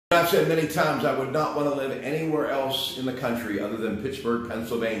I've said many times, I would not want to live anywhere else in the country other than Pittsburgh,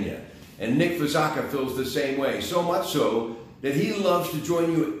 Pennsylvania. And Nick Vizzoca feels the same way, so much so that he loves to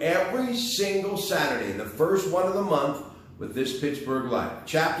join you every single Saturday, the first one of the month, with this Pittsburgh Life.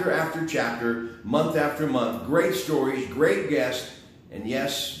 Chapter after chapter, month after month, great stories, great guests, and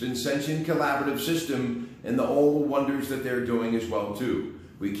yes, Vincentian Collaborative System and all the wonders that they're doing as well too.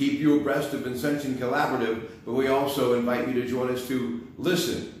 We keep you abreast of Vincentian Collaborative, but we also invite you to join us to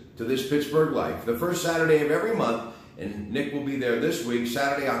listen to this Pittsburgh Life, the first Saturday of every month, and Nick will be there this week,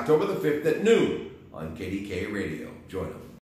 Saturday, October the 5th at noon on Kdka Radio. Join us.